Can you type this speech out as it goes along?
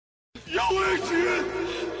Yo, Adrian!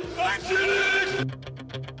 I did it!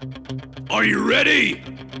 Are you ready?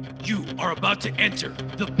 You are about to enter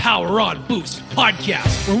the Power On Boost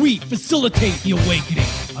podcast, where we facilitate the awakening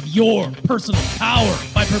of your personal power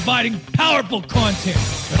by providing powerful content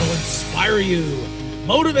that'll inspire you,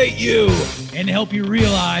 motivate you, and help you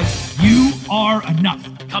realize you are enough.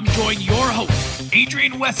 Come join your host,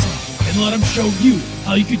 Adrian Wesley, and let him show you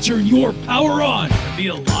how you can turn your power on and be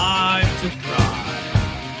alive to thrive.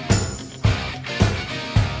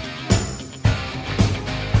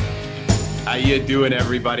 How you doing,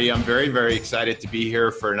 everybody? I'm very, very excited to be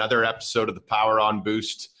here for another episode of the Power On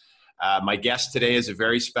Boost. My guest today is a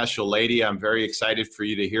very special lady. I'm very excited for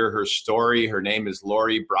you to hear her story. Her name is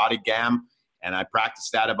Laurie Brautigam, and I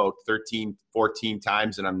practiced that about 13, 14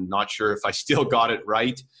 times, and I'm not sure if I still got it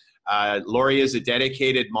right. Laurie is a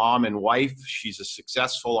dedicated mom and wife. She's a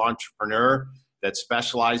successful entrepreneur that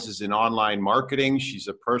specializes in online marketing. She's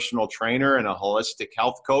a personal trainer and a holistic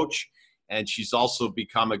health coach. And she's also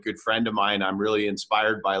become a good friend of mine. I'm really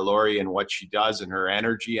inspired by Laurie and what she does and her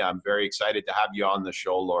energy. I'm very excited to have you on the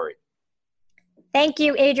show, Laurie. Thank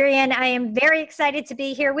you, Adrian. I am very excited to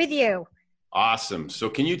be here with you. Awesome. So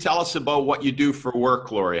can you tell us about what you do for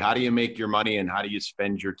work, Laurie? How do you make your money and how do you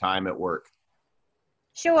spend your time at work?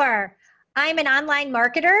 Sure. I'm an online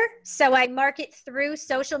marketer, so I market through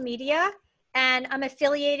social media, and I'm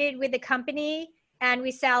affiliated with a company, and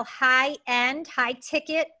we sell high-end,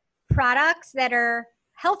 high-ticket products that are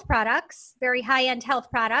health products, very high-end health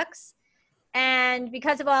products. And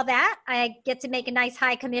because of all that, I get to make a nice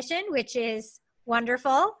high commission, which is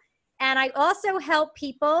wonderful. And I also help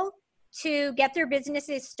people to get their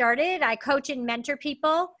businesses started. I coach and mentor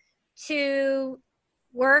people to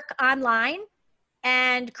work online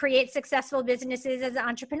and create successful businesses as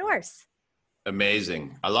entrepreneurs.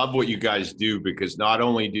 Amazing. I love what you guys do because not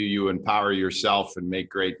only do you empower yourself and make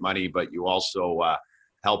great money, but you also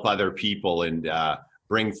help other people and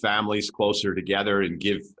bring families closer together and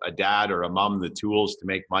give a dad or a mom the tools to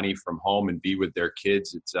make money from home and be with their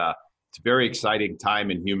kids. It's a very exciting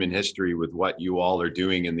time in human history with what you all are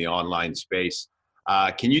doing in the online space.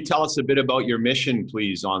 Can you tell us a bit about your mission,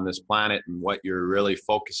 please, on this planet and what you're really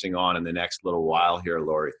focusing on in the next little while here,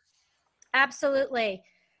 Laurie? Absolutely.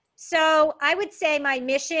 So I would say my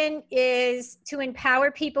mission is to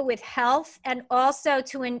empower people with health and also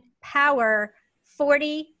to empower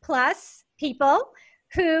 40 plus people,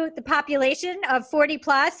 who the population of 40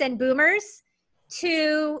 plus and boomers,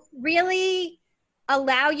 to really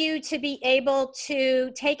allow you to be able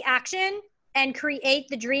to take action and create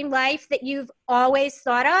the dream life that you've always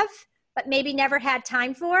thought of, but maybe never had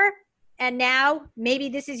time for. And now maybe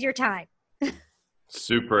this is your time.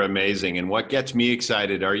 Super amazing. And what gets me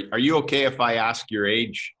excited, are you okay if I ask your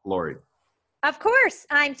age, Laurie? Of course.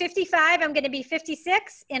 I'm 55. I'm going to be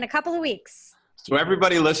 56 in a couple of weeks. So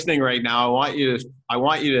everybody listening right now, I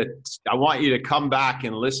want you to come back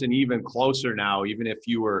and listen even closer now, even if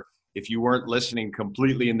you weren't listening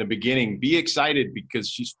completely in the beginning. Be excited because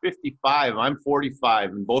she's 55, I'm 45,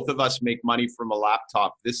 and both of us make money from a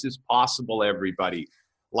laptop. This is possible, everybody.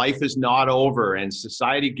 Life is not over, and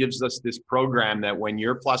society gives us this program that when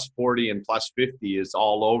you're plus 40 and plus 50 is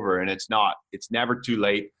all over, and it's not. It's never too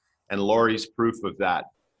late, and Laurie's proof of that.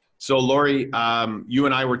 So Laurie, you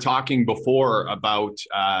and I were talking before about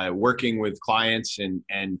working with clients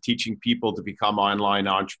and teaching people to become online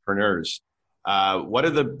entrepreneurs. What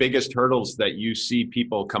are the biggest hurdles that you see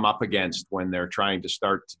people come up against when they're trying to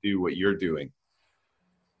start to do what you're doing?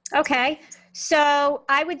 Okay, so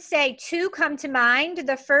I would say two come to mind.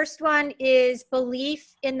 The first one is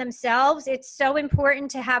belief in themselves. It's so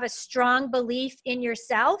important to have a strong belief in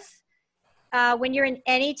yourself when you're in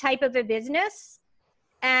any type of a business.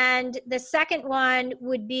 And the second one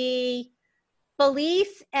would be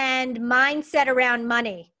belief and mindset around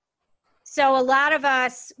money. So a lot of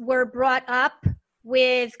us were brought up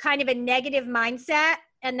with kind of a negative mindset,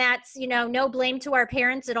 and that's, no blame to our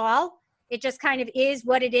parents at all. It just kind of is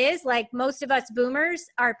what it is. Like most of us boomers,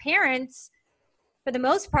 our parents, for the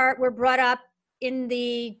most part, were brought up during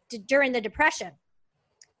the Depression.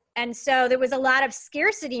 And so there was a lot of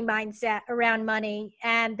scarcity mindset around money.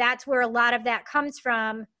 And that's where a lot of that comes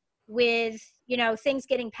from with, things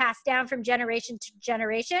getting passed down from generation to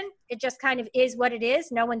generation. It just kind of is what it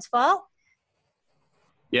is. No one's fault.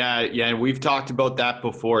 Yeah. And we've talked about that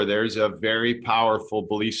before. There's a very powerful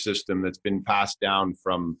belief system that's been passed down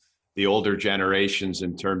from the older generations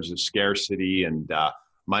in terms of scarcity and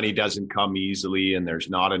money doesn't come easily and there's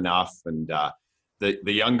not enough. And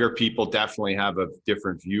the younger people definitely have a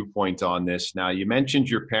different viewpoint on this. Now, you mentioned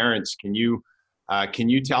your parents. Can you Can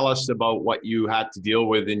you tell us about what you had to deal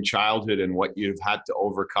with in childhood and what you've had to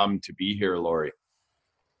overcome to be here, Laurie?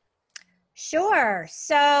 Sure.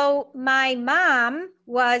 So my mom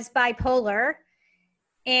was bipolar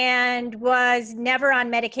and was never on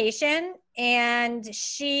medication. And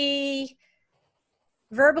she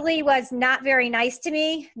verbally was not very nice to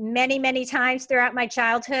me many, many times throughout my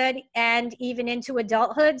childhood and even into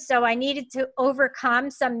adulthood. So I needed to overcome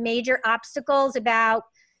some major obstacles about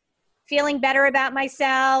feeling better about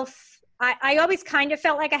myself. I always kind of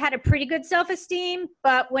felt like I had a pretty good self-esteem,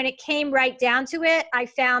 but when it came right down to it, I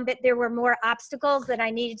found that there were more obstacles that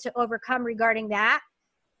I needed to overcome regarding that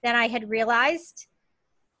than I had realized.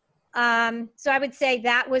 So I would say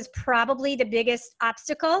that was probably the biggest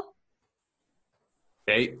obstacle.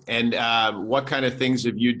 Okay. And what kind of things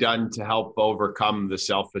have you done to help overcome the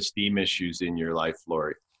self-esteem issues in your life,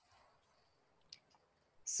 Laurie?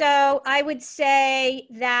 So I would say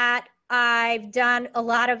that I've done a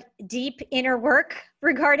lot of deep inner work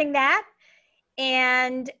regarding that.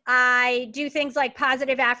 And I do things like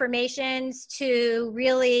positive affirmations to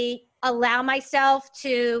really allow myself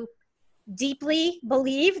to deeply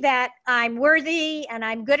believe that I'm worthy and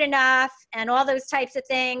I'm good enough and all those types of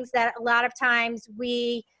things that a lot of times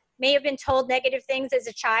we may have been told negative things as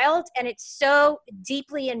a child, and it's so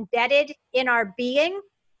deeply embedded in our being,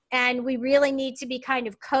 and we really need to be kind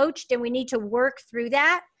of coached and we need to work through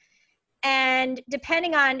that. And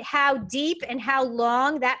depending on how deep and how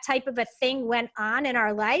long that type of a thing went on in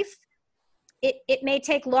our life, it may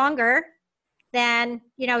take longer than,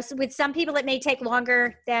 so with some people it may take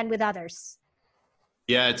longer than with others.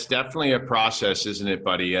 Yeah, it's definitely a process, isn't it,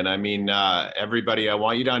 buddy? And I mean, everybody, I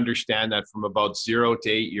want you to understand that from about 0 to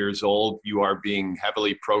 8 years old, you are being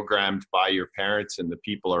heavily programmed by your parents and the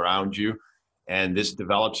people around you. And this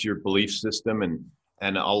develops your belief system.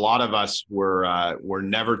 And a lot of us were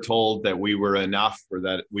never told that we were enough, or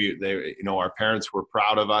that our parents were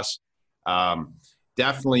proud of us.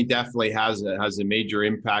 Definitely has a major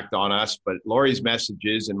impact on us. But Laurie's message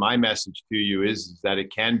is, and my message to you is that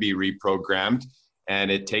it can be reprogrammed, and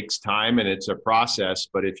it takes time and it's a process.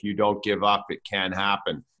 But if you don't give up, it can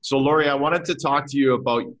happen. So Laurie, I wanted to talk to you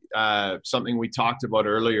about something we talked about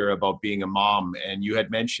earlier about being a mom. And you had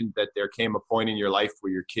mentioned that there came a point in your life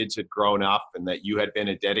where your kids had grown up and that you had been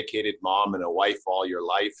a dedicated mom and a wife all your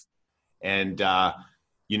life. And,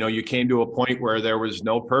 you came to a point where there was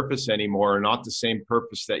no purpose anymore, or not the same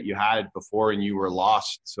purpose that you had before, and you were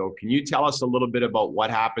lost. So can you tell us a little bit about what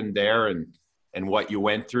happened there and what you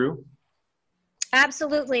went through?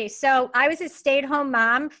 Absolutely. So I was a stay-at-home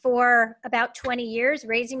mom for about 20 years,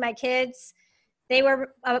 raising my kids. They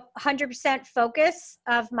were 100% focus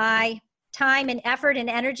of my time and effort and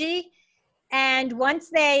energy. And once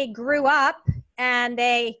they grew up and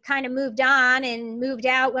they kind of moved on and moved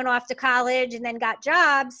out, went off to college and then got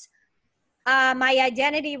jobs, my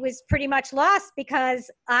identity was pretty much lost,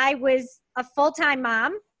 because I was a full-time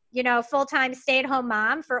mom, full-time stay-at-home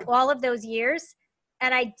mom for all of those years.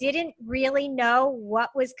 And I didn't really know what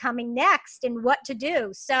was coming next and what to do.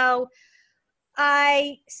 So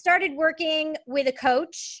I started working with a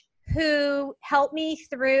coach who helped me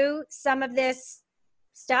through some of this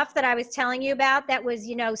stuff that I was telling you about that was,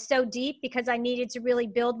 so deep, because I needed to really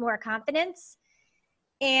build more confidence.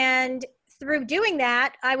 And through doing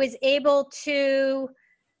that, I was able to,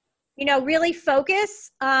 really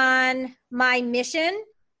focus on my mission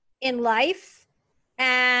in life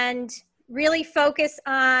and really focus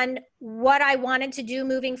on what I wanted to do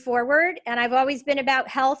moving forward. And I've always been about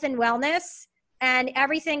health and wellness, and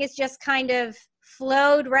everything has just kind of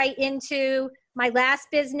flowed right into my last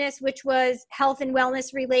business, which was health and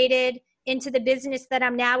wellness related, into the business that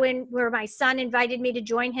I'm now in, where my son invited me to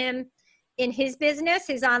join him in his business,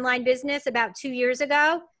 his online business, about 2 years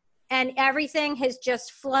ago. And everything has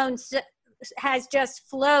just flowed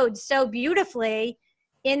so beautifully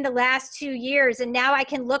in the last 2 years. And now I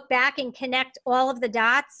can look back and connect all of the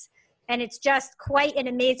dots, and it's just quite an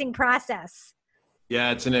amazing process.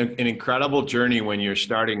 Yeah, it's an incredible journey when you're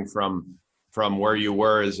starting from where you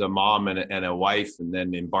were as a mom and a wife, and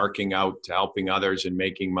then embarking out to helping others and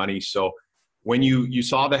making money. So when you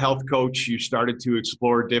saw the health coach, you started to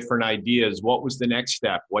explore different ideas. What was the next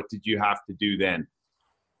step? What did you have to do then?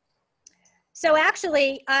 So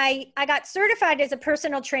actually, I got certified as a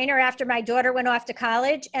personal trainer after my daughter went off to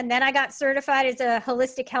college. And then I got certified as a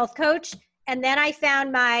holistic health coach. And then I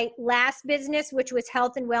found my last business, which was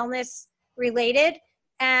health and wellness related.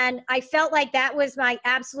 And I felt like that was my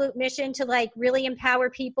absolute mission, to really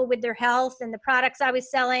empower people with their health. And the products I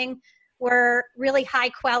was selling were really high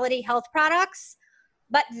quality health products.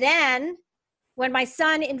 But then when my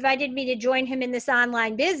son invited me to join him in this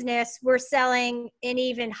online business, we're selling an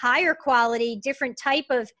even higher quality, different type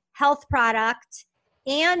of health product.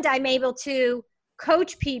 And I'm able to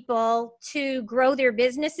coach people to grow their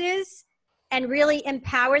businesses and really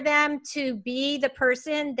empower them to be the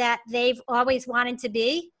person that they've always wanted to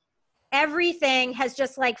be. Everything has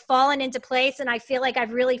just like fallen into place. And I feel like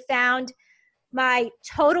I've really found my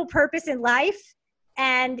total purpose in life.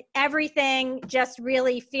 And everything just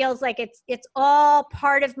really feels like it's all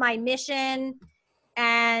part of my mission.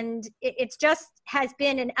 And it's just has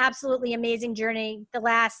been an absolutely amazing journey the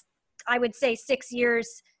last, I would say, 6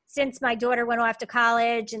 years since my daughter went off to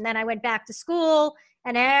college. And then I went back to school,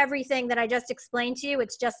 and everything that I just explained to you,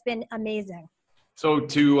 it's just been amazing. So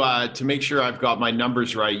to make sure I've got my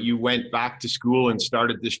numbers right, you went back to school and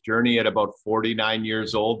started this journey at about 49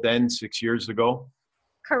 years old then, 6 years ago?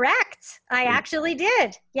 Correct. I actually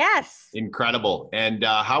did. Yes. Incredible. And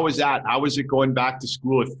how was that? How was it going back to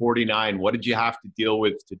school at 49? What did you have to deal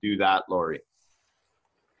with to do that, Laurie?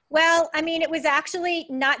 Well, I mean, it was actually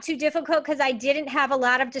not too difficult because I didn't have a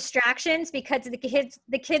lot of distractions because the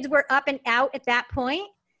kids were up and out at that point.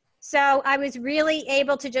 So I was really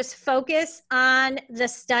able to just focus on the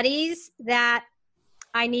studies that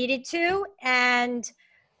I needed to, and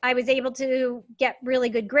I was able to get really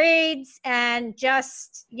good grades and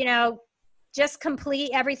just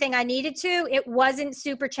complete everything I needed to. It wasn't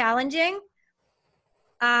super challenging.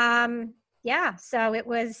 So it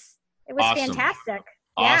was awesome. Fantastic.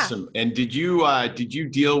 Awesome. Yeah. And did you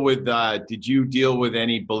deal with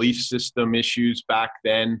any belief system issues back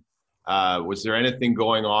then? Was there anything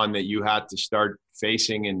going on that you had to start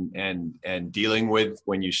facing and dealing with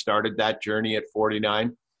when you started that journey at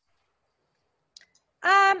 49?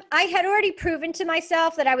 I had already proven to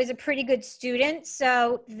myself that I was a pretty good student,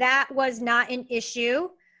 so that was not an issue.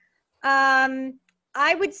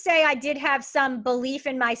 I would say I did have some belief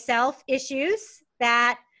in myself issues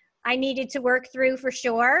that I needed to work through for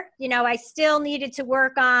sure. I still needed to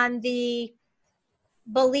work on the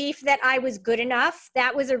belief that I was good enough.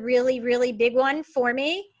 That was a really, really big one for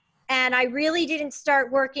me. And I really didn't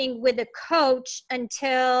start working with a coach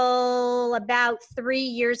until about 3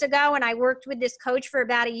 years ago. And I worked with this coach for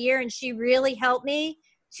about a year, and she really helped me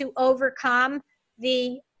to overcome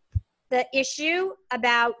the issue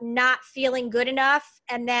about not feeling good enough.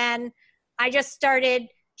 And then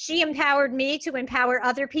she empowered me to empower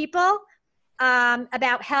other people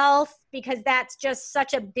about health, because that's just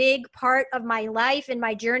such a big part of my life and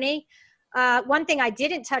my journey. One thing I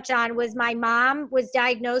didn't touch on was my mom was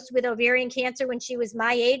diagnosed with ovarian cancer when she was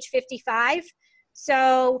my age, 55.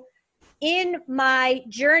 So in my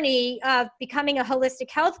journey of becoming a holistic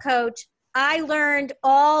health coach, I learned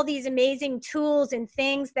all these amazing tools and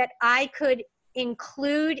things that I could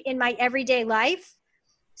include in my everyday life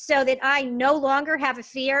so that I no longer have a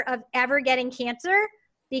fear of ever getting cancer,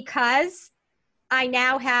 because I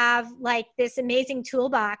now have like this amazing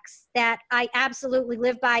toolbox that I absolutely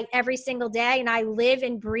live by every single day. And I live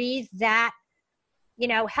and breathe that,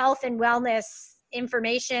 health and wellness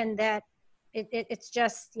information that it's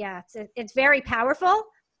just, it's very powerful.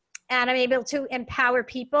 And I'm able to empower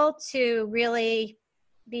people to really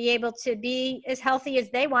be able to be as healthy as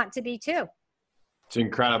they want to be too. It's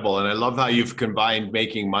incredible. And I love how you've combined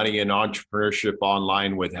making money and entrepreneurship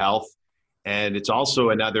online with health. And it's also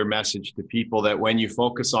another message to people that when you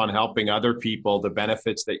focus on helping other people, the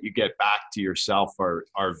benefits that you get back to yourself are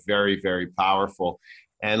very, very powerful.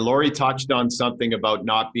 And Laurie touched on something about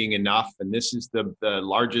not being enough. And this is the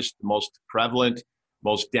largest, most prevalent,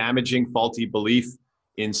 most damaging faulty belief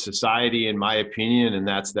in society, in my opinion, and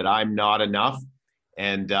that's that I'm not enough.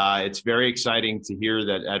 And it's very exciting to hear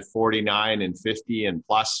that at 49 and 50 and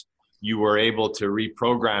plus, you were able to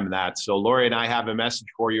reprogram that. So Laurie and I have a message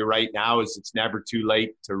for you right now: is it's never too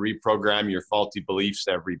late to reprogram your faulty beliefs,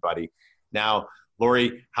 everybody. Now,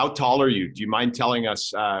 Laurie, how tall are you? Do you mind telling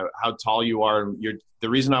us how tall you are? The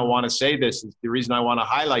reason I want to say this is the reason I want to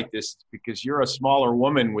highlight this is because you're a smaller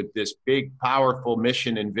woman with this big, powerful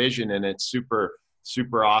mission and vision, and it's super,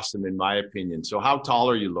 super awesome in my opinion. So how tall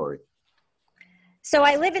are you, Laurie? So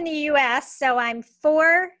I live in the US, so I'm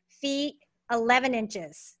 4 feet 11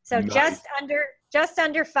 inches. So nice. just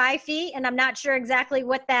under 5 feet. And I'm not sure exactly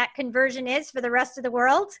what that conversion is for the rest of the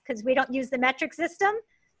world, because we don't use the metric system.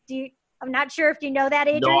 I'm not sure if you know that,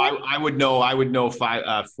 Adrian. No, I would know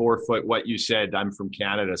 4 foot, what you said. I'm from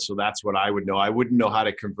Canada, so that's what I would know. I wouldn't know how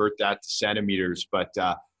to convert that to centimeters, but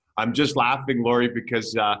I'm just laughing, Laurie,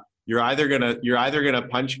 because you're either gonna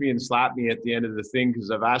punch me and slap me at the end of the thing,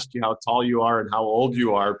 because I've asked you how tall you are and how old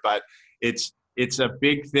you are. But it's a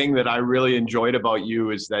big thing that I really enjoyed about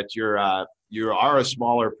you, is that you're you are a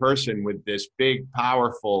smaller person with this big,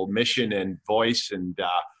 powerful mission and voice.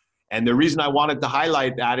 And the reason I wanted to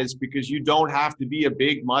highlight that is because you don't have to be a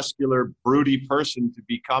big, muscular, broody person to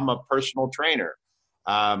become a personal trainer.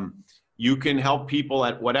 You can help people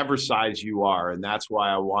at whatever size you are. And that's why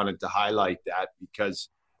I wanted to highlight that, because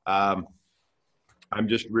I'm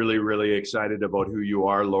just really, really excited about who you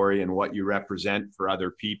are, Laurie, and what you represent for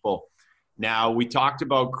other people. Now, we talked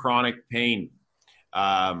about chronic pain.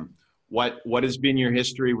 What has been your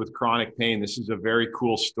history with chronic pain? This is a very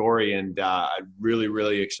cool story, and I'm really,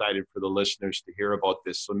 really excited for the listeners to hear about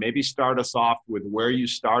this. So maybe start us off with where you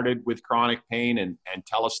started with chronic pain and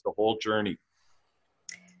tell us the whole journey.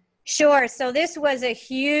 Sure. So this was a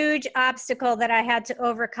huge obstacle that I had to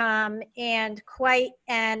overcome, and quite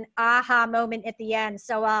an aha moment at the end.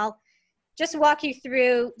 So I'll just walk you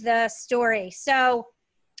through the story. So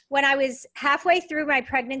when I was halfway through my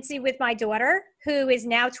pregnancy with my daughter, who is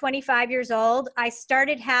now 25 years old, I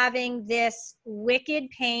started having this wicked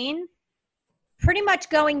pain pretty much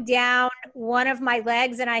going down one of my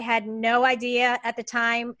legs, and I had no idea at the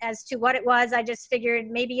time as to what it was. I just figured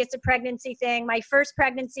maybe it's a pregnancy thing. My first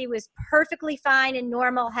pregnancy was perfectly fine and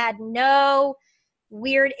normal, had no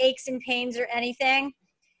weird aches and pains or anything.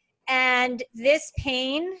 And this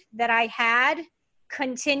pain that I had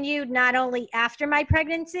continued not only after my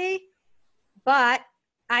pregnancy, but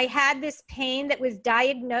I had this pain that was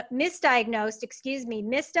misdiagnosed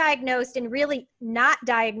and really not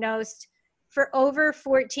diagnosed for over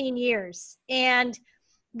 14 years. And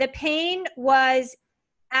the pain was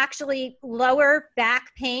actually lower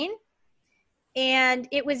back pain. And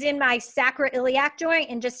it was in my sacroiliac joint.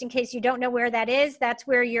 And just in case you don't know where that is, that's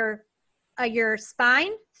where your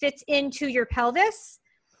spine fits into your pelvis.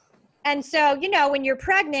 And so, when you're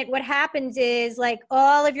pregnant, what happens is like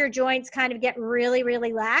all of your joints kind of get really,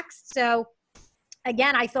 really lax. So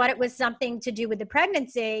again, I thought it was something to do with the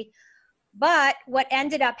pregnancy. But what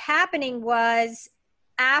ended up happening was,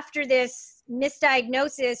 after this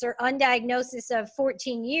misdiagnosis or undiagnosis of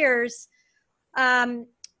 14 years,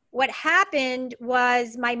 what happened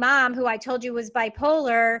was my mom, who I told you was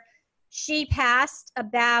bipolar, she passed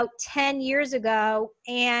about 10 years ago.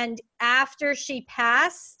 And after she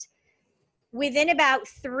passed, within about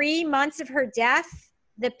 3 months of her death,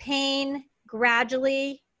 the pain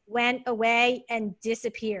gradually went away and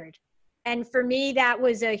disappeared. And for me, that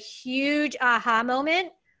was a huge aha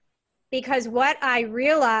moment, because what I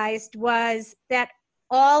realized was that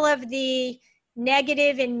all of the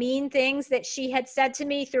negative and mean things that she had said to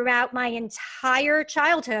me throughout my entire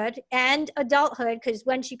childhood and adulthood, because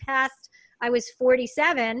when she passed, I was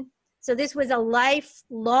 47. So this was a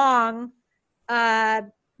lifelong,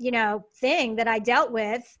 thing that I dealt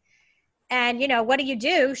with. And, what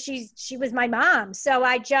do? She was my mom. So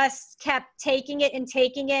I just kept taking it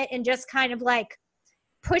and just kind of like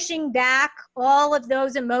pushing back all of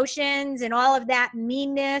those emotions and all of that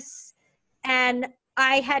meanness. And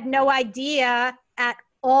I had no idea at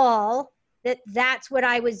all that that's what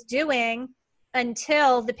I was doing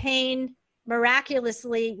until the pain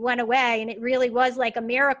miraculously went away. And it really was like a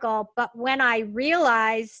miracle. But when I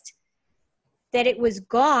realized that it was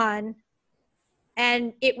gone,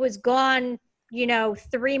 and it was gone,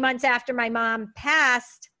 3 months after my mom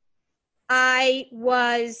passed, I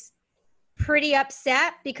was pretty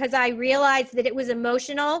upset, because I realized that it was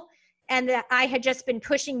emotional and that I had just been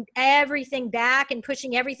pushing everything back and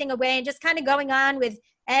pushing everything away and just kind of going on with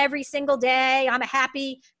every single day. I'm a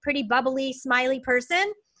happy, pretty bubbly, smiley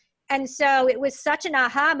person. And so it was such an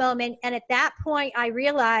aha moment. And at that point, I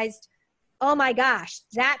realized, oh my gosh,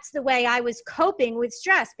 that's the way I was coping with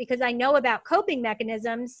stress, because I know about coping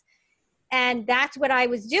mechanisms, and that's what I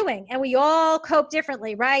was doing. And we all cope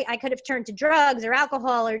differently, right? I could have turned to drugs or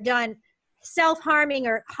alcohol or done self-harming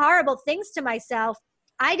or horrible things to myself.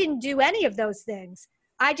 I didn't do any of those things.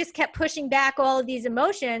 I just kept pushing back all of these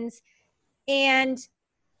emotions. And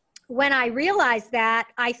when I realized that,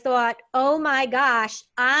 I thought, oh my gosh,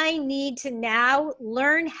 I need to now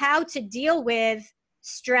learn how to deal with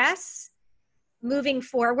stress moving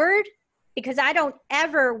forward, because I don't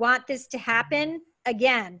ever want this to happen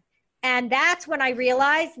again. And that's when I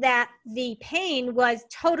realized that the pain was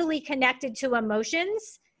totally connected to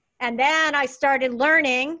emotions. And then I started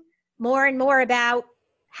learning more and more about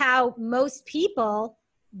how most people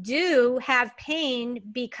do have pain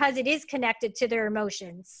because it is connected to their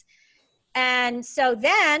emotions. And so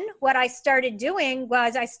then what I started doing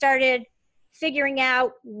was I started figuring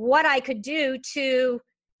out what I could do to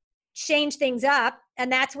change things up. And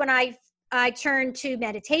that's when I turned to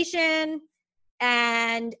meditation,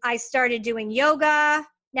 and I started doing yoga.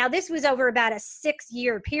 Now, this was over about a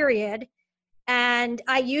 6-year period. And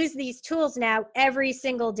I use these tools now every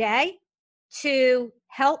single day to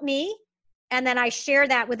help me. And then I share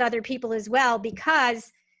that with other people as well,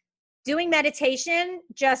 because doing meditation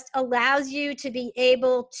just allows you to be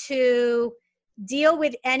able to deal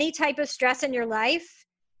with any type of stress in your life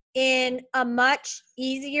in a much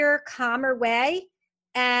easier, calmer way.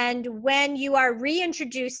 And when you are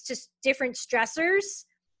reintroduced to different stressors,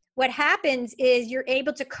 what happens is you're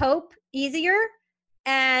able to cope easier.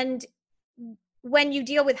 And when you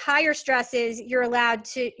deal with higher stresses, you're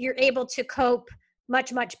able to cope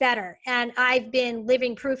much, much better. And I've been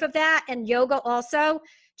living proof of that. And yoga also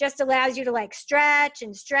just allows you to like stretch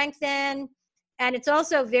and strengthen. And it's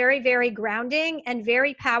also very, very grounding and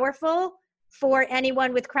very powerful for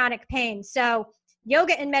anyone with chronic pain. So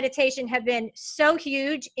yoga and meditation have been so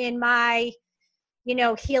huge in my,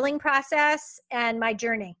 healing process and my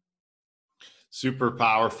journey. Super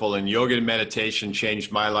powerful. And yoga and meditation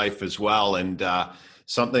changed my life as well. And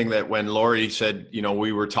something that when Laurie said,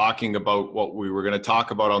 we were talking about what we were going to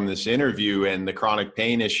talk about on this interview, and the chronic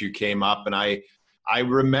pain issue came up. And I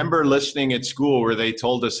remember listening at school where they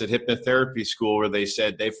told us at hypnotherapy school, where they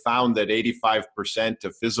said they found that 85%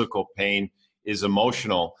 of physical pain is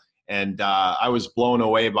emotional. And I was blown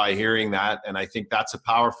away by hearing that. And I think that's a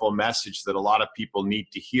powerful message that a lot of people need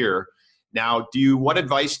to hear. Now, what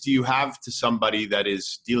advice do you have to somebody that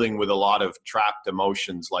is dealing with a lot of trapped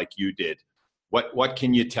emotions like you did? What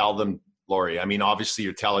can you tell them, Laurie? I mean, obviously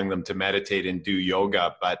you're telling them to meditate and do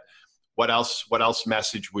yoga, but what else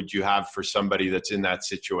message would you have for somebody that's in that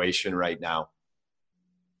situation right now?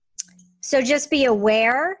 So just be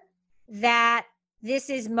aware that this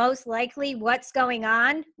is most likely what's going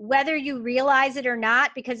on, whether you realize it or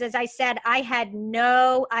not, because as I said, I had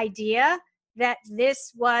no idea that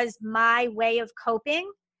this was my way of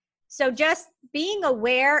coping. So just being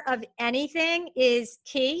aware of anything is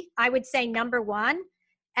key. I would say number one.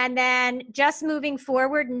 And then just moving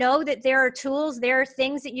forward, know that there are tools, there are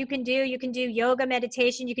things that you can do. You can do yoga,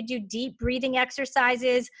 meditation, you can do deep breathing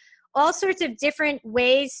exercises, all sorts of different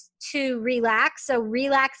ways to relax. So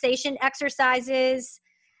relaxation exercises,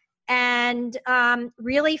 and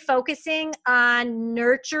really focusing on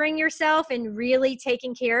nurturing yourself and really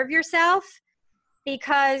taking care of yourself,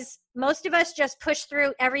 because most of us just push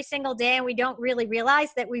through every single day and we don't really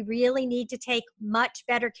realize that we really need to take much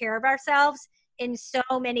better care of ourselves in so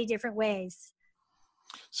many different ways.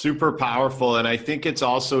 Super powerful. And I think it's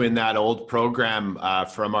also in that old program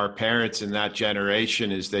from our parents in that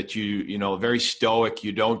generation, is that very stoic.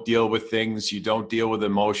 You don't deal with things. You don't deal with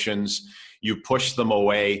emotions. You push them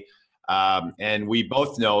away. And we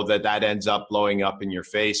both know that ends up blowing up in your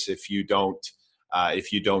face if you don't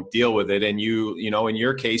deal with it. And in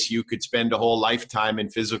your case, you could spend a whole lifetime in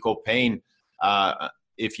physical pain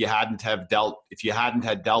if you hadn't had dealt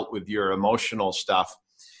with your emotional stuff.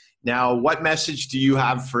 Now, what message do you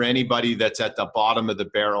have for anybody that's at the bottom of the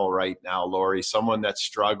barrel right now, Laurie? Someone that's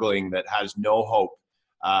struggling, that has no hope.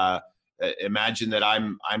 Imagine that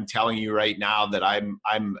I'm telling you right now that I'm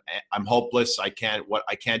hopeless. I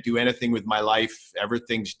can't do anything with my life.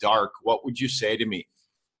 Everything's dark. What would you say to me?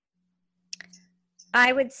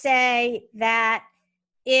 I would say that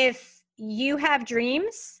if you have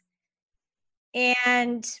dreams,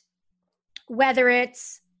 and whether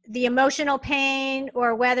it's the emotional pain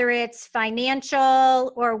or whether it's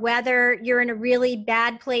financial or whether you're in a really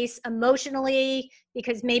bad place emotionally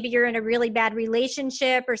because maybe you're in a really bad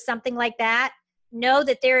relationship or something like that, know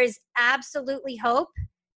that there is absolutely hope,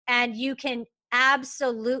 and you can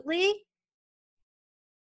absolutely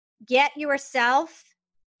get yourself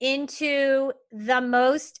into the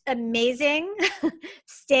most amazing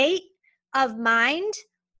state of mind.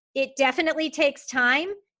 It definitely takes time.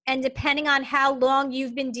 And depending on how long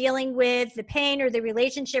you've been dealing with the pain or the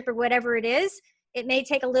relationship or whatever it is, it may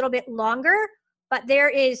take a little bit longer, but there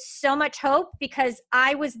is so much hope, because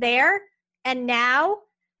I was there and now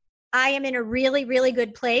I am in a really, really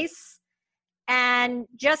good place. And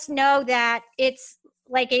just know that it's,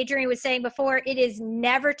 like Adrienne was saying before, it is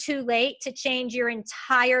never too late to change your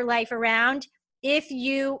entire life around if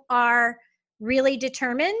you are really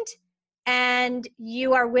determined and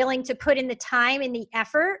you are willing to put in the time and the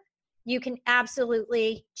effort. You can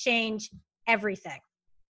absolutely change everything.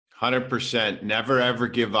 100%. Never, ever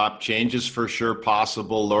give up. Change is for sure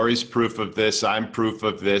possible. Laurie's proof of this. I'm proof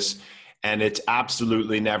of this. And it's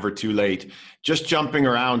absolutely never too late. Just jumping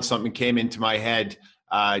around, something came into my head.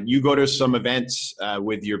 You go to some events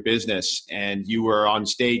with your business and you were on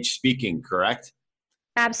stage speaking, correct?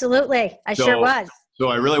 Absolutely. I sure was. So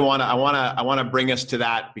I really I want to bring us to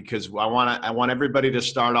that, because I want everybody to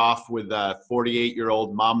start off with a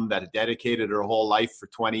 48-year-old mom that dedicated her whole life for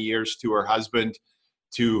 20 years to her husband,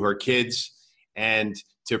 to her kids, and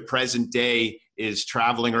to present day is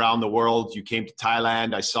traveling around the world. You came to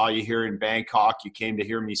Thailand. I saw you here in Bangkok. You came to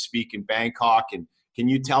hear me speak in Bangkok. And can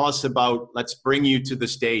you tell us about, let's bring you to the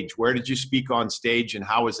stage. Where did you speak on stage, and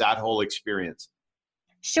how was that whole experience?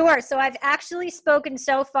 Sure. So I've actually spoken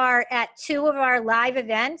so far at 2 of our live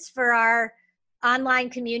events for our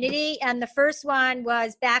online community. And the first one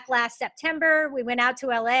was back last September. We went out to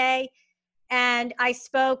LA and I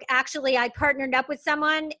spoke. Actually, I partnered up with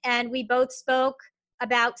someone and we both spoke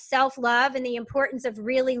about self-love and the importance of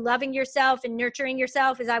really loving yourself and nurturing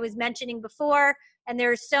yourself, as I was mentioning before. And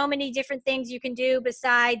there's so many different things you can do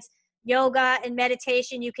besides yoga and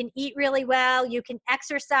meditation. You can eat really well. You can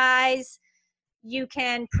exercise. You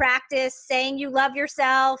can practice saying you love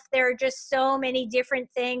yourself. There are just so many different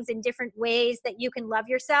things and different ways that you can love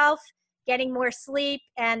yourself, getting more sleep,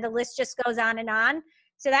 and the list just goes on and on.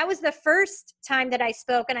 So that was the first time that I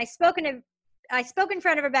spoke, and I spoke in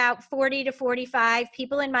front of about 40 to 45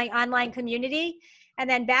 people in my online community. And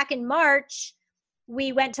then back in March,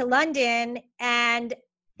 we went to London and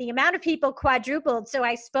the amount of people quadrupled. So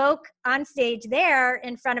I spoke on stage there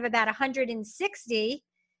in front of about 160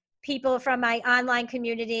 people from my online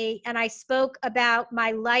community, and I spoke about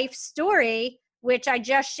my life story, which I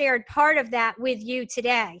just shared part of that with you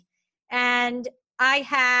today. And I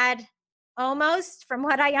had almost, from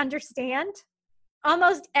what I understand,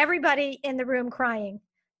 almost everybody in the room crying,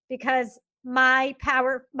 because my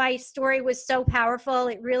story was so powerful.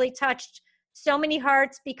 It really touched so many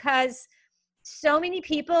hearts, because so many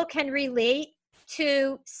people can relate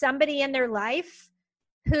to somebody in their life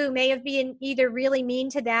who may have been either really mean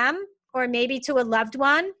to them or maybe to a loved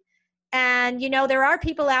one. And, there are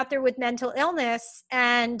people out there with mental illness,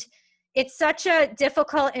 and it's such a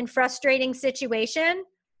difficult and frustrating situation.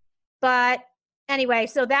 But anyway,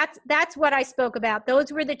 so that's what I spoke about.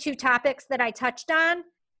 Those were the 2 topics that I touched on,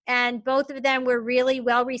 and both of them were really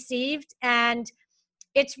well received. And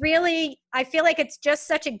it's really, I feel like it's just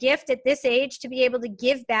such a gift at this age to be able to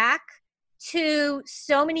give back to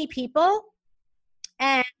so many people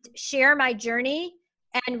and share my journey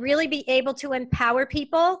and really be able to empower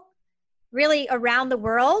people really around the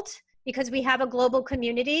world, because we have a global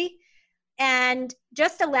community, and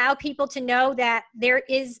just allow people to know that there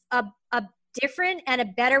is a different and a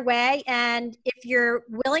better way. And if you're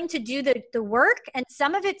willing to do the work, and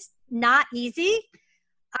some of it's not easy,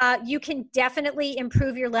 you can definitely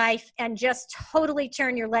improve your life and just totally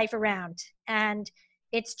turn your life around. And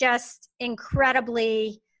it's just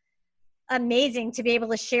incredibly amazing to be able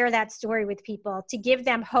to share that story with people, to give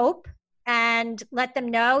them hope and let them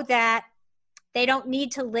know that they don't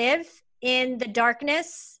need to live in the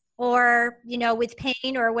darkness or, with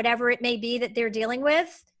pain or whatever it may be that they're dealing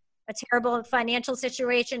with, a terrible financial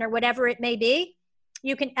situation or whatever it may be.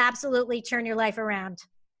 You can absolutely turn your life around.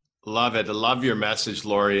 Love it. I love your message,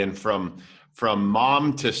 Laurie. And from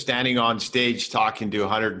mom to standing on stage talking to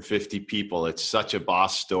 150 people, it's such a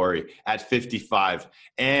boss story at 55,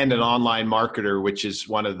 and an online marketer, which is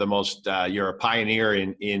one of the most, you're a pioneer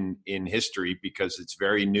in history, because it's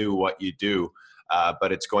very new what you do,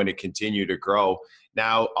 but it's going to continue to grow.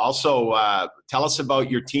 Now, also, tell us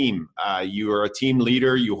about your team. You are a team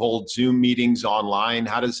leader. You hold Zoom meetings online.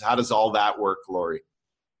 How does all that work, Laurie?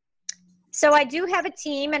 So I do have a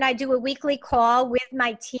team, and I do a weekly call with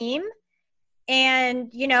my team. And,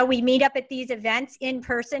 we meet up at these events in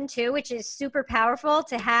person too, which is super powerful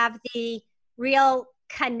to have the real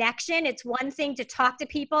connection. It's one thing to talk to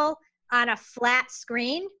people on a flat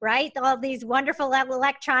screen, right? All these wonderful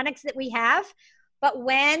electronics that we have. But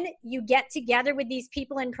when you get together with these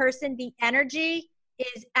people in person, the energy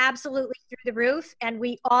is absolutely through the roof. And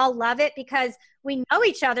we all love it because we know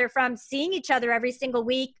each other from seeing each other every single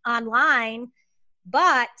week online.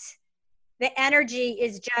 But the energy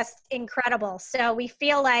is just incredible. So we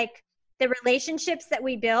feel like the relationships that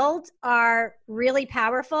we build are really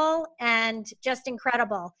powerful and just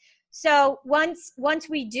incredible. So once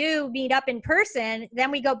we do meet up in person, then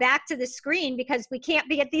we go back to the screen because we can't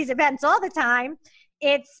be at these events all the time.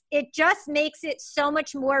 It just makes it so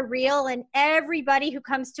much more real. And everybody who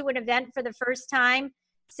comes to an event for the first time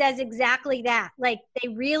says exactly that. Like, they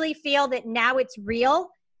really feel that now it's real.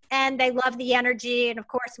 And they love the energy. And of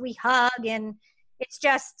course we hug, and it's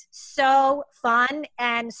just so fun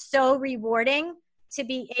and so rewarding to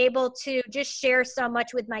be able to just share so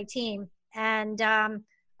much with my team. And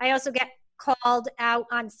I also get called out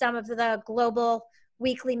on some of the global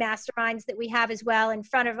weekly masterminds that we have as well in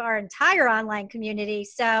front of our entire online community.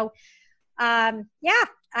 So yeah,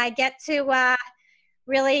 I get to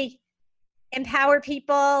really empower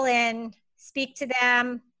people and speak to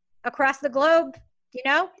them across the globe,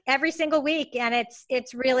 every single week. And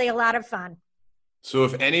it's really a lot of fun. So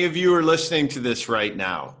if any of you are listening to this right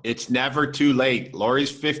now, it's never too late.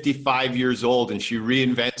 Laurie's 55 years old and she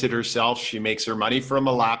reinvented herself. She makes her money from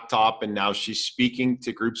a laptop and now she's speaking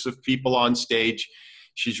to groups of people on stage.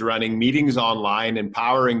 She's running meetings online,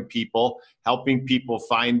 empowering people, helping people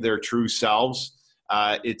find their true selves.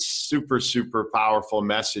 It's super, super powerful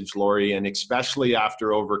message, Laurie, and especially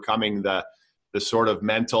after overcoming the sort of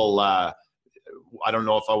mental I don't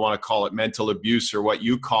know if I want to call it mental abuse or what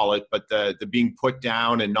you call it, but the being put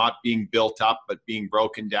down and not being built up, but being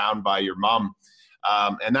broken down by your mom.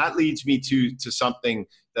 And that leads me to something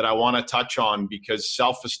that I want to touch on, because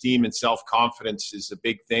self-esteem and self-confidence is a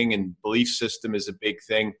big thing and belief system is a big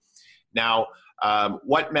thing. Now,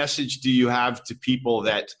 what message do you have to people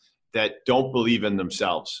that don't believe in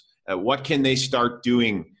themselves? What can they start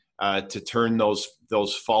doing to turn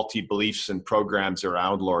those faulty beliefs and programs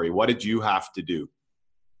around, Laurie? What did you have to do?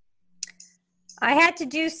 I had to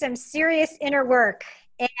do some serious inner work,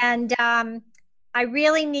 and I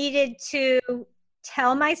really needed to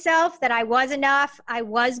tell myself that I was enough, I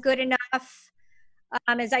was good enough.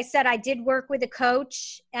 As I said, I did work with a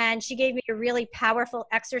coach, and she gave me a really powerful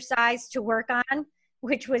exercise to work on,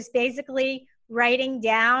 which was basically writing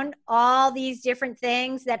down all these different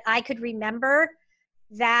things that I could remember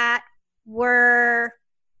that were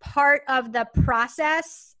part of the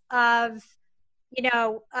process of,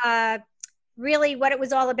 really what it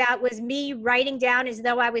was all about was me writing down as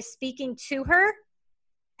though I was speaking to her,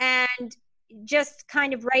 and just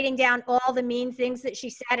kind of writing down all the mean things that she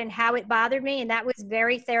said and how it bothered me. And that was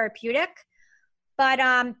very therapeutic. But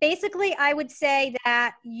basically, I would say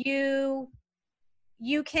that you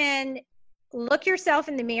can look yourself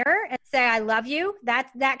in the mirror and say, I love you.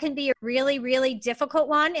 That can be a really, really difficult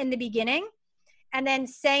one in the beginning. And then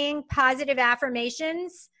saying positive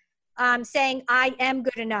affirmations, saying, I am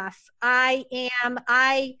good enough.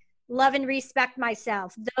 I love and respect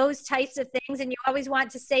myself. Those types of things. And you always want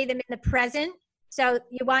to say them in the present. So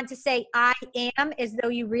you want to say, I am, as though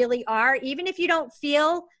you really are. Even if you don't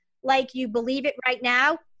feel like you believe it right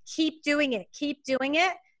now, keep doing it. Keep doing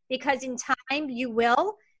it, because in time you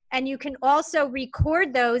will. And you can also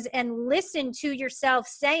record those and listen to yourself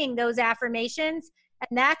saying those affirmations.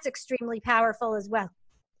 And that's extremely powerful as well.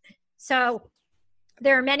 So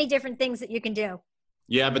there are many different things that you can do.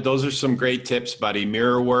 Yeah, but those are some great tips, buddy.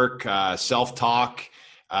 Mirror work, self-talk,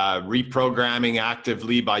 reprogramming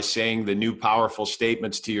actively by saying the new powerful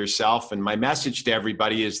statements to yourself. And my message to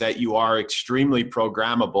everybody is that you are extremely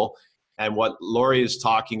programmable. And what Laurie is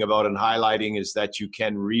talking about and highlighting is that you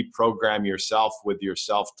can reprogram yourself with your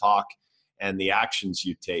self-talk and the actions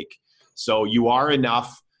you take. So you are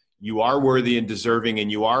enough, you are worthy and deserving,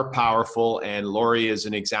 and you are powerful. And Laurie is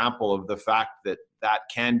an example of the fact that that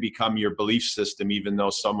can become your belief system, even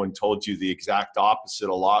though someone told you the exact opposite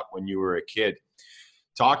a lot when you were a kid.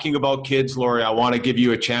 Talking about kids, Laurie, I want to give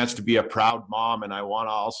you a chance to be a proud mom, and I want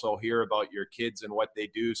to also hear about your kids and what they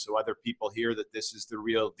do so other people hear that this is the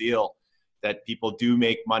real deal, that people do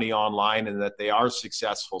make money online and that they are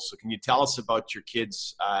successful. So can you tell us about your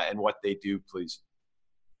kids and what they do, please?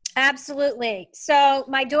 Absolutely. So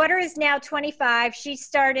my daughter is now 25. She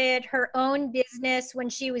started her own business when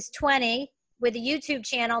she was 20 with a YouTube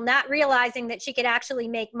channel, not realizing that she could actually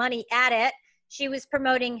make money at it. She was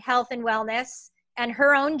promoting health and wellness and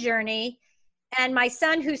her own journey. And my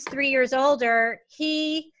son, who's 3 years older,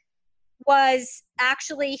 he was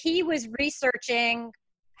researching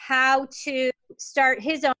how to start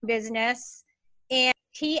his own business. And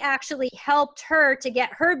he actually helped her to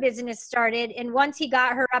get her business started. And once he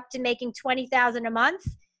got her up to making $20,000 a month,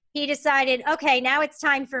 he decided, okay, now it's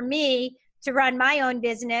time for me to run my own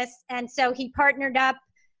business. And so he partnered up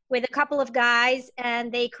with a couple of guys,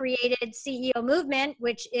 and they created CEO Movement,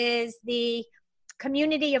 which is the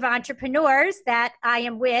community of entrepreneurs that I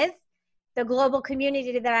am with, the global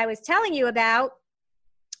community that I was telling you about.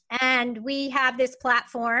 And we have this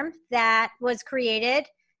platform that was created,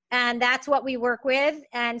 and that's what we work with.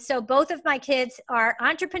 And so both of my kids are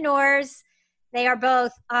entrepreneurs. They are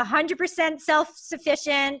both 100%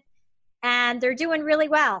 self-sufficient, and they're doing really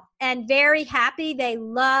well and very happy. They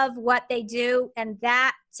love what they do. And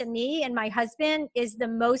that, to me and my husband, is the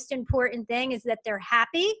most important thing, is that they're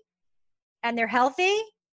happy and they're healthy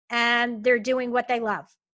and they're doing what they love.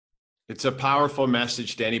 It's a powerful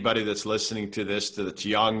message to anybody that's listening to this, that's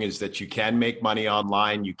young, is that you can make money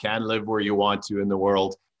online. You can live where you want to in the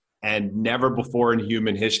world. And never before in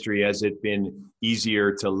human history has it been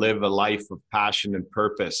easier to live a life of passion and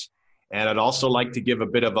purpose. And I'd also like to give a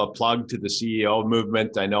bit of a plug to the CEO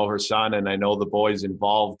movement. I know her son and I know the boys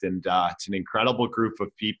involved, and it's an incredible group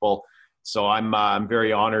of people. So I'm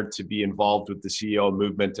very honored to be involved with the CEO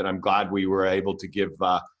movement, and I'm glad we were able to give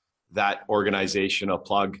that organization a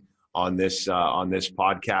plug on this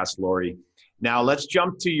podcast, Laurie. Now let's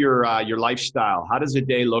jump to your lifestyle. How does a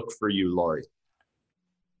day look for you, Laurie?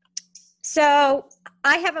 So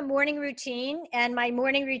I have a morning routine, and my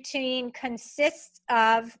morning routine consists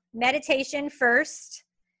of meditation first.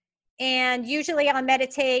 And usually I'll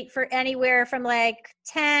meditate for anywhere from like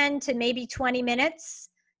 10 to maybe 20 minutes.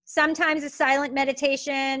 Sometimes a silent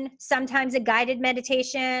meditation, sometimes a guided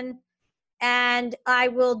meditation. And I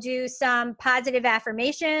will do some positive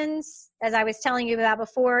affirmations, as I was telling you about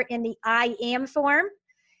before, in the I am form.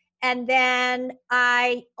 And then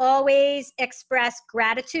I always express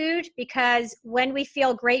gratitude, because when we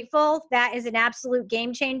feel grateful, that is an absolute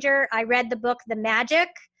game changer. I read the book, The Magic,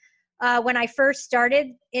 when I first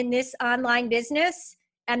started in this online business,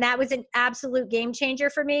 and that was an absolute game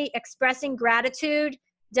changer for me. Expressing gratitude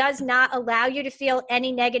does not allow you to feel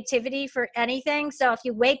any negativity for anything. So if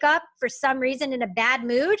you wake up for some reason in a bad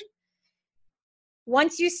mood,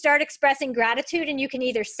 once you start expressing gratitude, and you can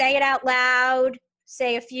either say it out loud,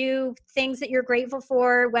 say a few things that you're grateful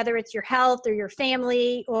for, whether it's your health or your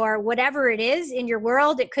family or whatever it is in your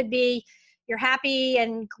world. It could be you're happy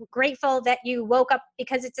and grateful that you woke up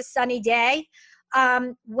because it's a sunny day.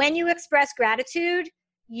 When you express gratitude,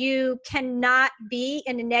 you cannot be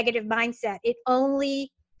in a negative mindset. It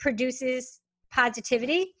only produces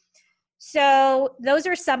positivity. So those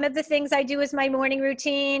are some of the things I do as my morning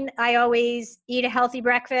routine. I always eat a healthy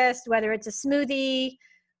breakfast, whether it's a smoothie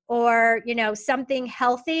or, something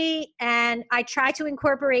healthy. And I try to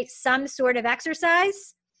incorporate some sort of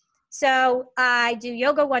exercise. So I do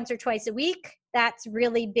yoga once or twice a week. That's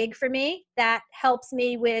really big for me. That helps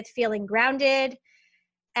me with feeling grounded.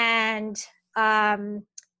 And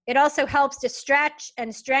it also helps to stretch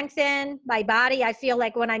and strengthen my body. I feel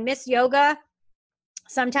like when I miss yoga,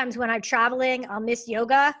 sometimes when I'm traveling, I'll miss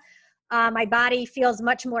yoga. My body feels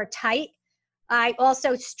much more tight. I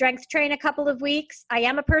also strength train a couple of weeks. I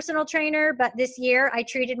am a personal trainer, but this year I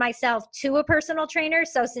treated myself to a personal trainer.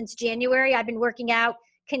 So since January, I've been working out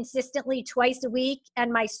consistently twice a week, and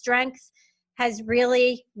my strength has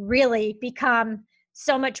really, really become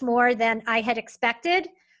so much more than I had expected.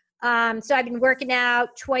 So I've been working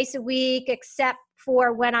out twice a week, except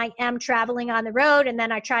for when I am traveling on the road, and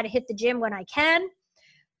then I try to hit the gym when I can.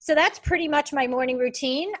 So that's pretty much my morning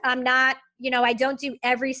routine. I'm not, I don't do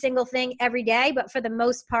every single thing every day, but for the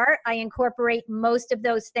most part, I incorporate most of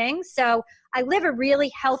those things. So I live a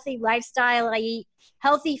really healthy lifestyle. I eat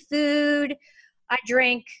healthy food. I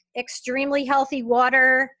drink extremely healthy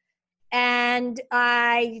water, and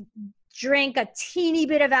I drink a teeny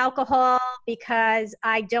bit of alcohol because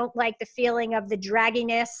I don't like the feeling of the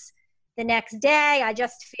dragginess the next day. I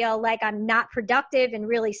just feel like I'm not productive and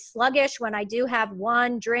really sluggish when I do have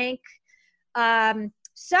one drink.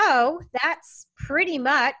 So that's pretty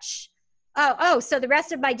much, so the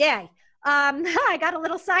rest of my day, I got a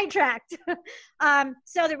little sidetracked.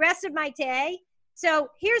 So the rest of my day, so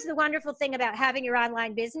here's the wonderful thing about having your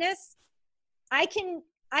online business. I can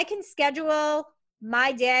schedule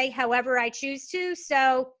my day however I choose to.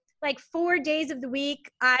 So like 4 days of the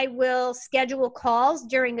week, I will schedule calls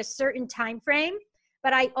during a certain time frame,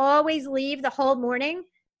 but I always leave the whole morning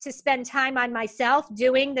to spend time on myself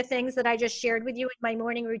doing the things that I just shared with you in my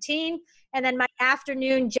morning routine. And then my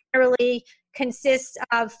afternoon generally consists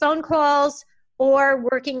of phone calls or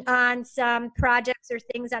working on some projects or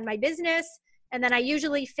things on my business. And then I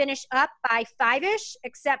usually finish up by 5-ish,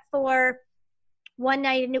 except for one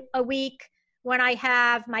night a week when I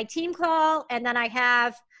have my team call. And then I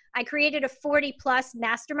created a 40 plus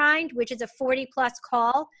mastermind, which is a 40 plus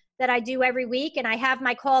call that I do every week. And I have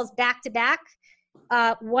my calls back to back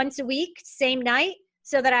once a week, same night,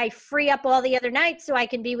 so that I free up all the other nights so I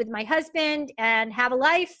can be with my husband and have a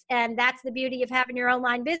life. And that's the beauty of having your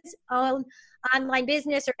online business or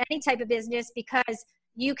any type of business, because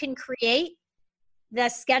you can create the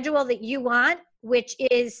schedule that you want, which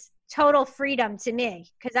is total freedom to me,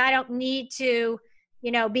 because I don't need to,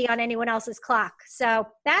 be on anyone else's clock. So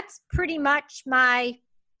that's pretty much my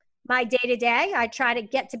day to day. I try to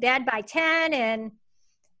get to bed by 10 and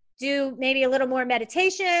do maybe a little more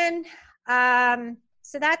meditation.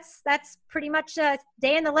 So that's pretty much a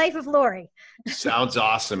day in the life of Laurie. Sounds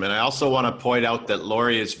awesome. And I also want to point out that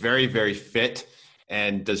Laurie is very, very fit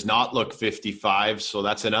and does not look 55. So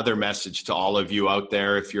that's another message to all of you out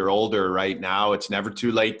there. If you're older right now, it's never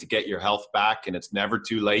too late to get your health back, and it's never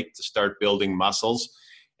too late to start building muscles.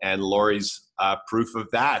 And Laurie's proof of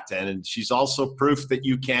that. And she's also proof that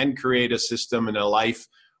you can create a system and a life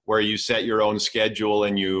where you set your own schedule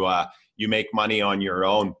and you make money on your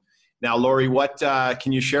own. Now, Laurie, what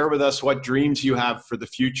can you share with us what dreams you have for the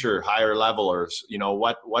future, higher level, or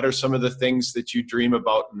what are some of the things that you dream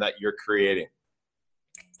about and that you're creating?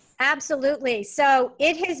 Absolutely. So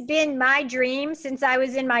it has been my dream since I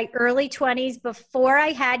was in my early 20s, before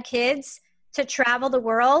I had kids, to travel the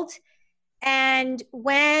world. And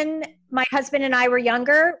when my husband and I were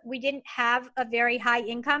younger, we didn't have a very high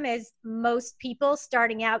income, as most people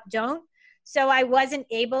starting out don't. So I wasn't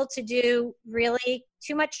able to do really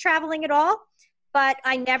too much traveling at all, but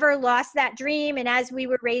I never lost that dream. And as we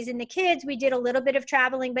were raising the kids, we did a little bit of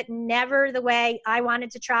traveling, but never the way I wanted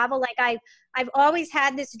to travel. Like I've always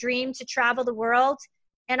had this dream to travel the world.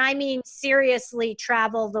 And I mean, seriously,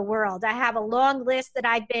 travel the world. I have a long list that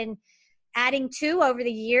I've been adding to over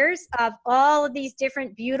the years of all of these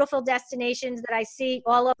different beautiful destinations that I see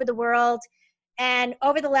all over the world. And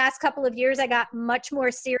over the last couple of years, I got much more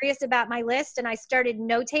serious about my list, and I started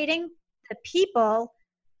notating the people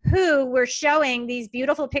who were showing these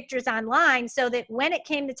beautiful pictures online, so that when it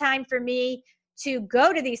came the time for me to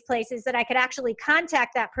go to these places, that I could actually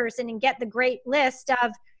contact that person and get the great list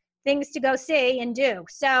of things to go see and do.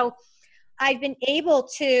 So I've been able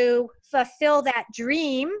to fulfill that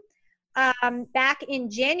dream. Back in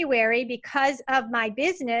January, because of my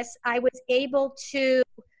business, I was able to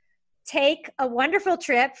take a wonderful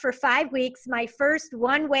trip for 5 weeks, my first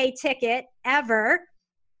one-way ticket ever.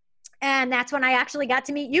 And that's when I actually got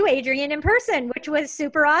to meet you, Adrian, in person, which was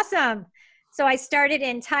super awesome. So I started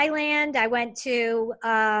in Thailand. I went to,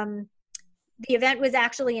 the event was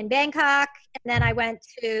actually in Bangkok. And then I went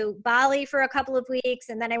to Bali for a couple of weeks.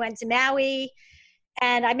 And then I went to Maui.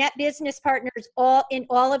 And I met business partners in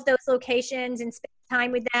all of those locations and spent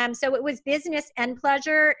time with them. So it was business and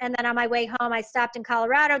pleasure. And then on my way home, I stopped in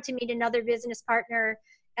Colorado to meet another business partner.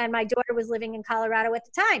 And my daughter was living in Colorado at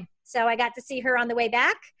the time. So I got to see her on the way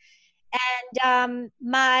back. And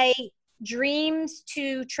my dreams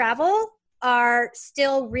to travel are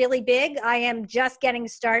still really big. I am just getting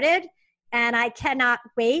started, and I cannot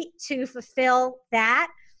wait to fulfill that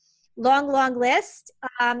long list.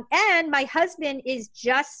 And my husband is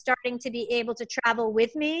just starting to be able to travel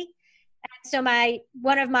with me. And so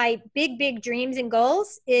one of my big dreams and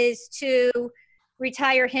goals is to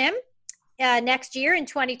retire him next year in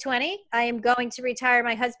 2020. I am going to retire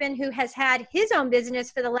my husband, who has had his own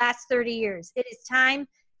business for the last 30 years. It is time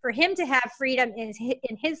for him to have freedom in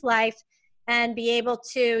his life and be able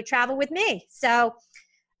to travel with me. So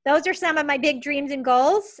those are some of my big dreams and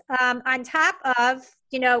goals, on top of,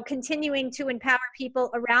 continuing to empower people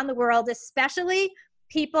around the world, especially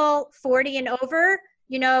people 40 and over.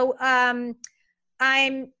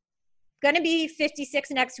 I'm going to be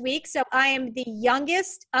 56 next week, so I am the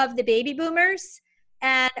youngest of the baby boomers.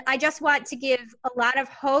 And I just want to give a lot of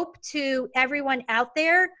hope to everyone out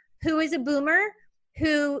there who is a boomer,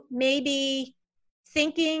 who may be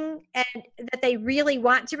thinking and that they really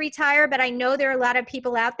want to retire. But I know there are a lot of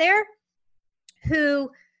people out there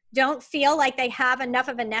who don't feel like they have enough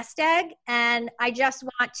of a nest egg. And I just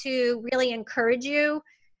want to really encourage you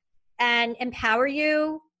and empower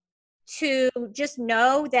you to just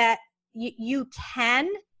know that you can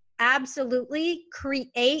absolutely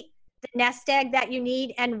create the nest egg that you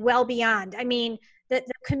need and well beyond. I mean, the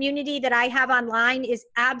community that I have online is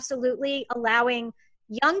absolutely allowing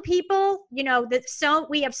young people, we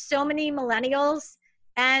have so many millennials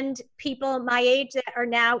and people my age that are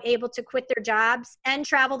now able to quit their jobs and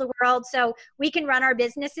travel the world. So we can run our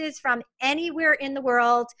businesses from anywhere in the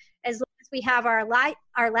world as long as we have our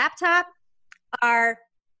laptop, our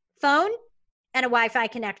phone, and a Wi-Fi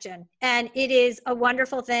connection. And it is a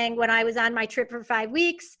wonderful thing. When I was on my trip for 5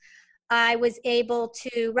 weeks, I was able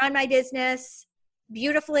to run my business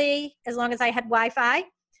beautifully as long as I had Wi-Fi.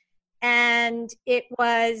 And it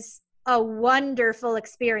was a wonderful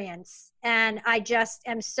experience. And I just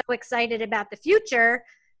am so excited about the future,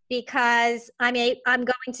 because I'm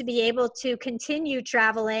going to be able to continue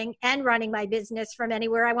traveling and running my business from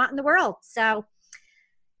anywhere I want in the world. So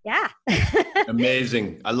yeah.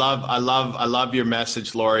 Amazing. I love your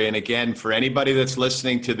message, Laurie. And again, for anybody that's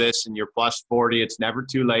listening to this and you're plus 40, it's never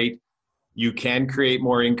too late. You can create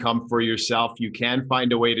more income for yourself. You can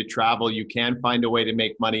find a way to travel. You can find a way to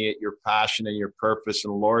make money at your passion and your purpose.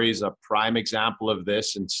 And Laurie is a prime example of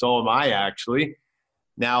this. And so am I, actually.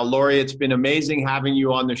 Now, Laurie, it's been amazing having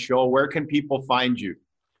you on the show. Where can people find you?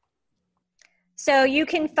 So you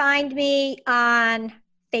can find me on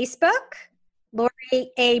Facebook,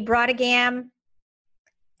 Laurie A. Brautigam.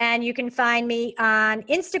 And you can find me on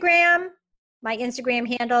Instagram My Instagram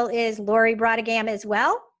handle is Laurie Brautigam as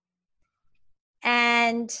well.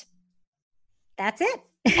 And that's it.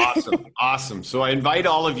 Awesome. So I invite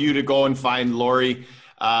all of you to go and find Laurie.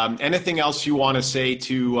 Anything else you want to say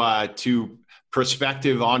to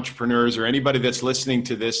prospective entrepreneurs or anybody that's listening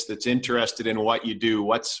to this that's interested in what you do?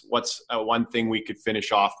 What's one thing we could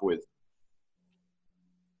finish off with?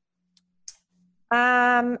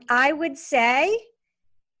 I would say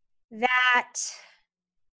that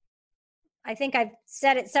I think I've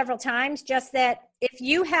said it several times, just that if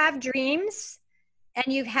you have dreams and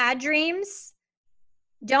you've had dreams,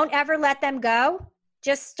 don't ever let them go.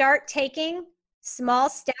 Just start taking small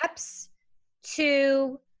steps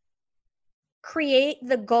to create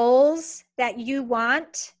the goals that you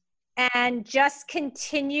want, and just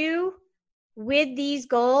continue with these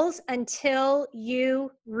goals until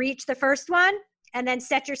you reach the first one, and then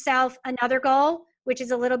set yourself another goal, which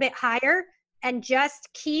is a little bit higher, and just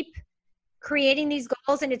keep creating these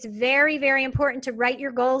goals. And it's very, very important to write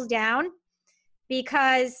your goals down,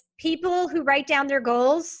 because people who write down their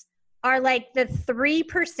goals are like the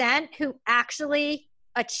 3% who actually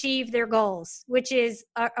achieve their goals, which is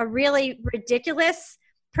a really ridiculous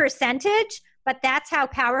percentage, but that's how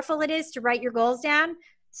powerful it is to write your goals down.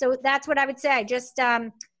 So that's what I would say. Just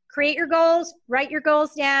create your goals, write your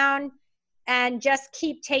goals down, and just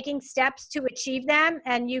keep taking steps to achieve them.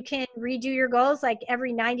 And you can redo your goals like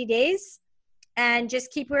every 90 days and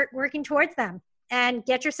just keep working towards them, and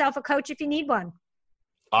get yourself a coach if you need one.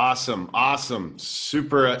 Awesome.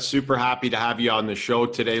 Super happy to have you on the show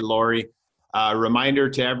today, Laurie. Reminder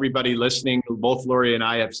to everybody listening, both Laurie and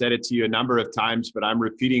I have said it to you a number of times, but I'm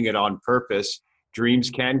repeating it on purpose. Dreams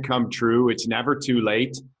can come true. It's never too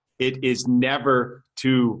late. It is never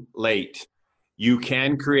too late. You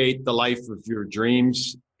can create the life of your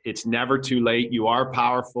dreams. It's never too late. You are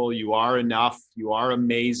powerful. You are enough. You are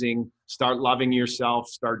amazing. Start loving yourself.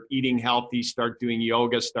 Start eating healthy. Start doing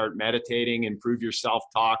yoga. Start meditating. Improve your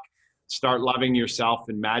self-talk. Start loving yourself,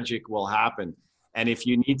 and magic will happen. And if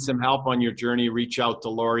you need some help on your journey, reach out to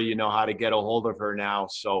Laurie. You know how to get a hold of her now.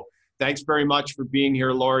 So thanks very much for being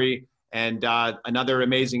here, Laurie. And another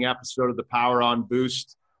amazing episode of the Power On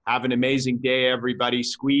Boost. Have an amazing day, everybody.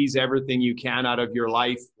 Squeeze everything you can out of your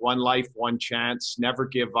life. Life, one chance. Never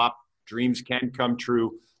give up. Dreams can come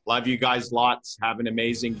true. Love you guys lots. Have an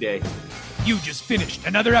amazing day. You just finished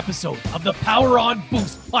another episode of the Power On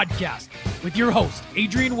Boost podcast with your host,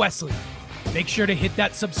 Adrian Wesley. Make sure to hit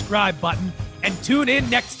that subscribe button and tune in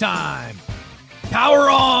next time. Power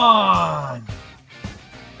on!